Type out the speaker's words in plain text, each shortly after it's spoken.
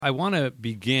I want to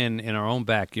begin in our own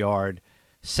backyard.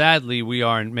 Sadly, we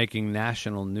are making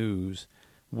national news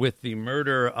with the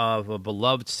murder of a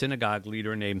beloved synagogue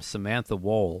leader named Samantha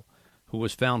Wohl, who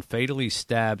was found fatally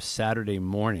stabbed Saturday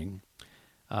morning.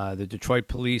 The Detroit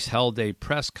police held a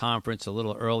press conference a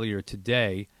little earlier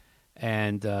today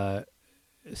and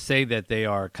say that they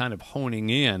are kind of honing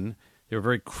in. They're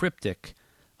very cryptic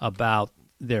about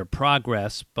their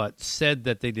progress, but said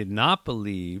that they did not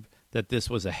believe that this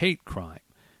was a hate crime.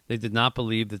 They did not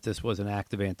believe that this was an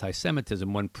act of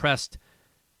anti-Semitism. When pressed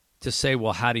to say,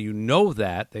 well, how do you know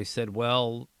that? They said,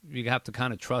 well, you have to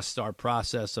kind of trust our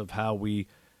process of how we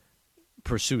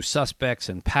pursue suspects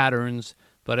and patterns.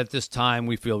 But at this time,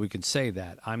 we feel we can say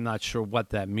that. I'm not sure what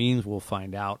that means. We'll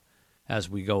find out as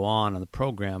we go on the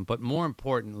program. But more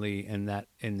importantly, in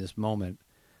this moment,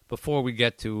 before we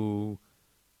get to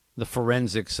the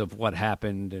forensics of what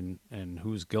happened and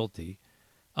who's guilty,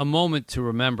 a moment to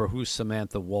remember who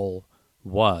Samantha Wohl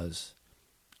was.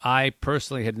 I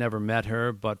personally had never met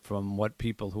her, but from what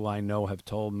people who I know have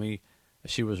told me,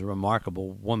 she was a remarkable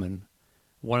woman.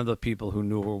 One of the people who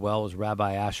knew her well was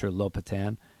Rabbi Asher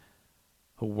Lopatin,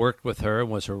 who worked with her and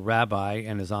was her rabbi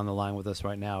and is on the line with us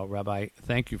right now. Rabbi,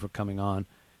 thank you for coming on.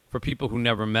 For people who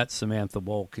never met Samantha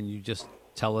Wohl, can you just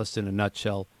tell us in a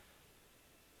nutshell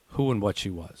who and what she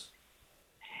was?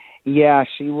 Yeah,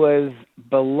 she was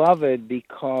beloved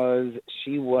because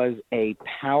she was a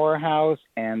powerhouse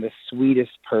and the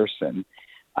sweetest person.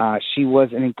 She was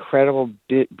an incredible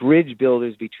bridge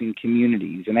builder between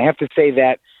communities. And I have to say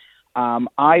that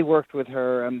I worked with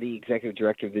her. I'm the executive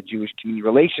director of the Jewish Community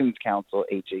Relations Council,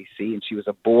 HAC, and she was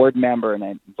a board member, and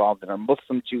I'm involved in our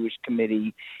Muslim Jewish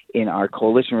Committee, in our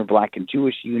Coalition for Black and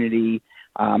Jewish Unity.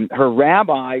 Her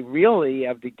rabbi, really,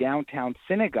 of the downtown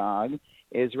synagogue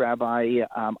is Rabbi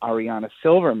Ariana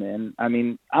Silverman. I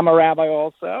mean, I'm a rabbi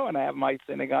also, and I have my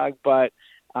synagogue, but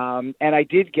and I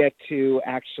did get to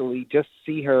actually just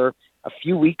see her a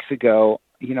few weeks ago.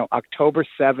 You know, October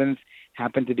 7th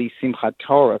happened to be Simchat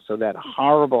Torah, so that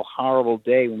horrible, horrible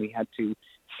day when we had to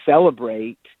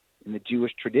celebrate in the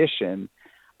Jewish tradition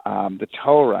the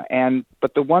Torah.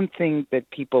 But the one thing that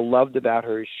people loved about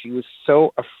her is she was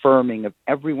so affirming of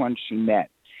everyone she met.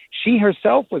 She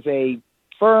herself was a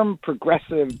firm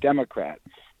progressive Democrat,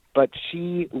 but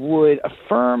she would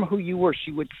affirm who you were.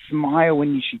 She would smile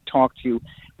when she talked to you.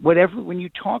 When you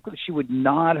talk, she would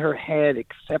nod her head,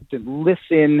 accept and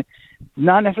listen,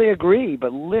 not necessarily agree,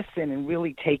 but listen and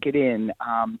really take it in.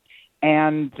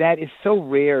 And that is so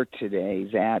rare today,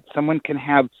 that someone can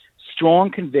have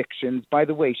strong convictions. By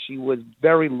the way, she was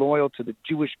very loyal to the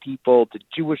Jewish people, to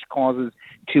Jewish causes,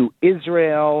 to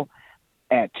Israel,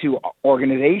 to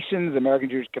organizations, American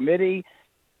Jewish Committee.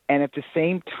 And at the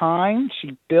same time,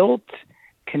 she built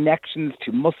connections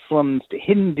to Muslims, to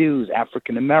Hindus,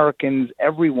 African Americans,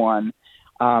 everyone,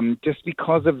 just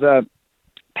because of the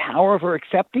power of her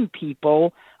accepting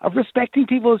people, of respecting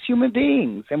people as human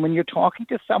beings. And when you're talking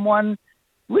to someone,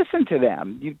 listen to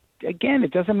them. Again,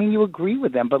 it doesn't mean you agree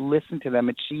with them, but listen to them.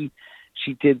 And she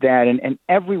did that. And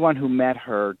everyone who met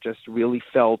her just really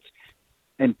felt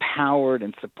empowered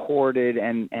and supported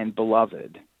and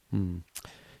beloved.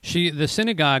 The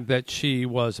synagogue that she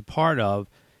was a part of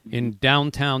in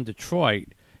downtown Detroit,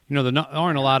 you know, there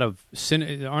aren't a lot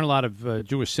of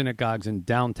Jewish synagogues in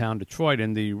downtown Detroit,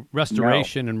 and the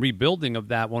restoration and rebuilding of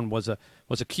that one was a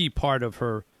key part of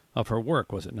her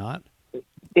work, was it not?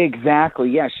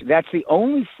 Exactly. Yes, that's the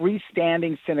only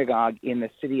freestanding synagogue in the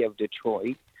city of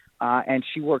Detroit, and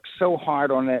she worked so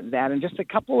hard on that. And just a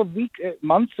couple of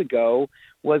months ago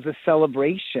was a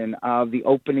celebration of the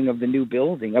opening of the new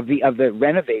building, of the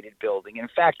renovated building. In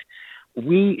fact,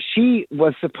 she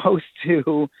was supposed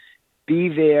to be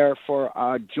there for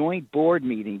a joint board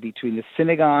meeting between the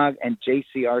synagogue and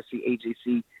JCRC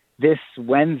AJC this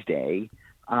Wednesday,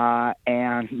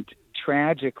 and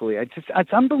tragically,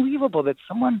 it's unbelievable that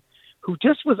someone who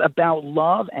just was about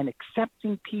love and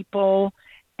accepting people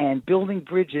and building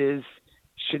bridges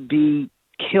should be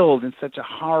killed in such a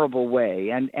horrible way.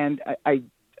 And I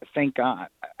thank God.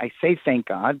 I say thank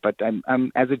God, but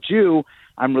I'm as a Jew,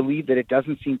 I'm relieved that it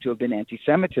doesn't seem to have been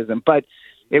anti-Semitism, but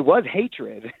it was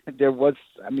hatred. There was,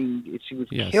 she was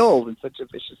killed in such a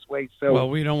vicious way. So, well,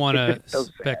 we don't want to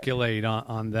speculate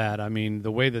on that. I mean,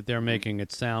 the way that they're making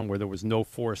it sound, where there was no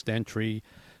forced entry,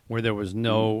 where there was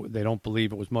they don't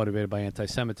believe it was motivated by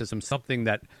anti-Semitism, something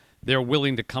that they're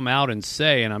willing to come out and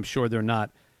say, and I'm sure they're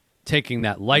not taking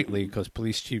that lightly, because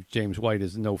Police Chief James White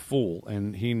is no fool,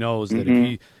 and he knows that if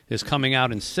he is coming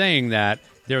out and saying that,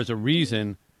 there's a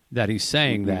reason that he's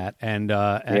saying that, and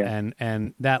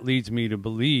that leads me to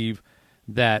believe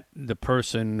that the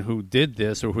person who did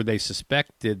this, or who they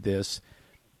suspect did this,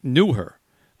 knew her.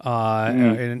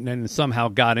 And somehow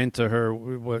got into her,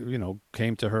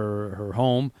 came to her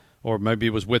home, or maybe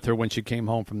was with her when she came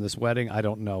home from this wedding. I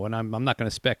don't know. And I'm not going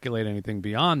to speculate anything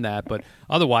beyond that. But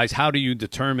otherwise, how do you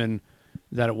determine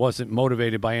that it wasn't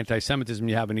motivated by anti-Semitism?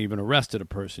 You haven't even arrested a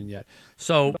person yet.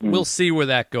 So we'll see where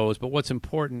that goes. But what's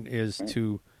important is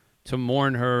to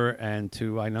mourn her, and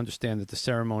I understand that the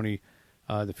ceremony,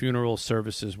 the funeral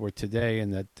services were today,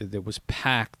 and that it was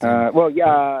packed.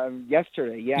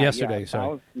 Yesterday. Yesterday,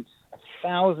 sorry.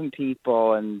 1,000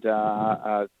 people, and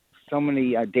so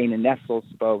many. Dana Nessel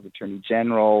spoke, Attorney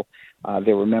General.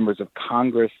 There were members of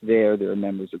Congress there. There were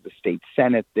members of the state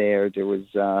Senate there. There was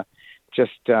and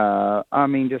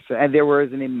there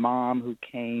was an imam who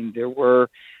came. There were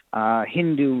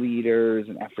Hindu leaders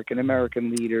and African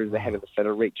American leaders, the head of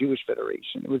the Jewish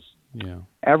Federation. It was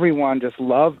everyone just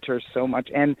loved her so much,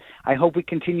 and I hope we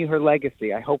continue her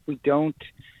legacy. I hope we don't,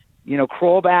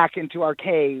 crawl back into our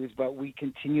caves, but we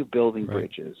continue building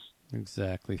bridges.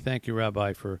 Exactly. Thank you,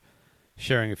 Rabbi, for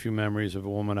sharing a few memories of a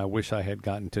woman I wish I had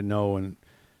gotten to know, and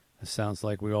it sounds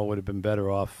like we all would have been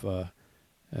better off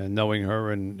knowing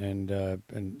her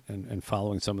and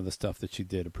following some of the stuff that she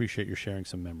did. Appreciate your sharing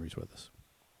some memories with us.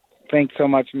 Thanks so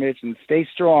much, Mitch, and stay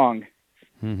strong.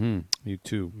 You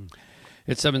too.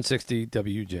 It's 760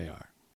 WJR.